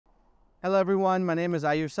Hello everyone, my name is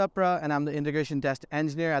Ayush Sapra and I'm the Integration Test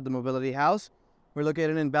Engineer at the Mobility House. We're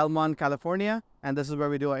located in Belmont, California, and this is where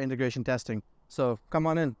we do our integration testing. So come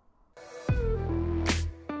on in.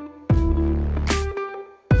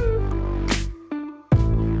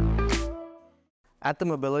 At the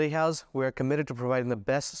Mobility House, we are committed to providing the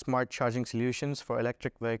best smart charging solutions for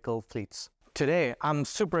electric vehicle fleets. Today, I'm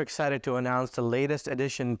super excited to announce the latest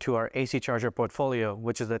addition to our AC charger portfolio,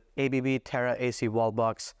 which is the ABB Terra AC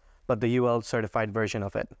Wallbox, but the UL certified version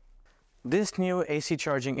of it. This new AC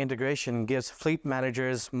charging integration gives fleet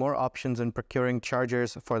managers more options in procuring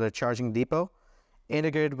chargers for their charging depot,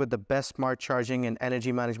 integrated with the best smart charging and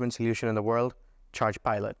energy management solution in the world,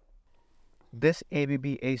 ChargePilot. This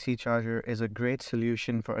ABB AC charger is a great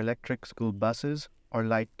solution for electric school buses or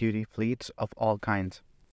light-duty fleets of all kinds.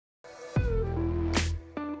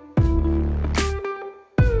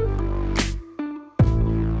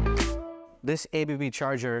 This ABB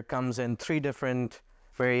charger comes in 3 different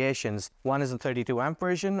variations. One is a 32 amp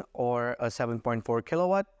version or a 7.4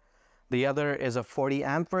 kilowatt. The other is a 40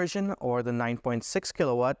 amp version or the 9.6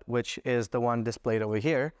 kilowatt, which is the one displayed over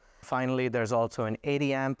here. Finally, there's also an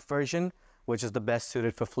 80 amp version, which is the best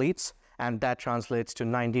suited for fleets, and that translates to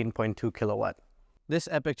 19.2 kilowatt. This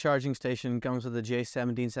epic charging station comes with a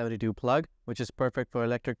J1772 plug, which is perfect for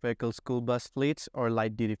electric vehicle school bus fleets or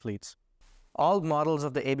light-duty fleets. All models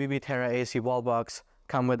of the ABB Terra AC Wallbox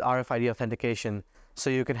come with RFID authentication, so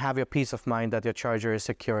you can have your peace of mind that your charger is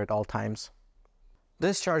secure at all times.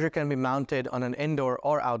 This charger can be mounted on an indoor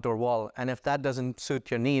or outdoor wall, and if that doesn't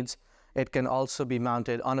suit your needs, it can also be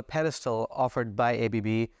mounted on a pedestal offered by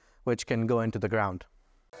ABB, which can go into the ground.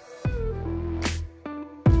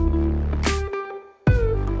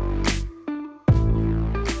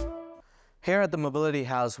 Here at the Mobility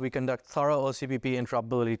House, we conduct thorough OCPP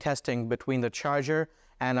interoperability testing between the charger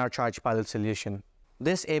and our ChargePilot solution.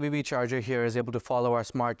 This ABB charger here is able to follow our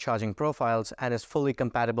smart charging profiles and is fully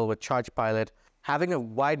compatible with ChargePilot. Having a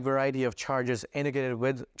wide variety of chargers integrated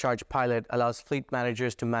with ChargePilot allows fleet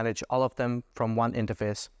managers to manage all of them from one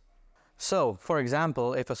interface. So, for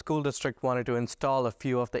example, if a school district wanted to install a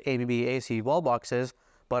few of the ABB AC wall boxes,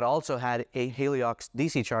 but also had a Heliox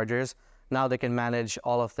DC chargers, now they can manage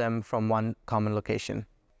all of them from one common location.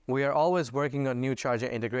 We are always working on new charger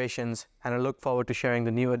integrations, and I look forward to sharing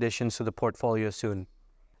the new additions to the portfolio soon.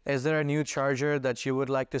 Is there a new charger that you would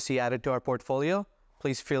like to see added to our portfolio?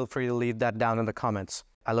 Please feel free to leave that down in the comments.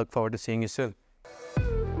 I look forward to seeing you soon.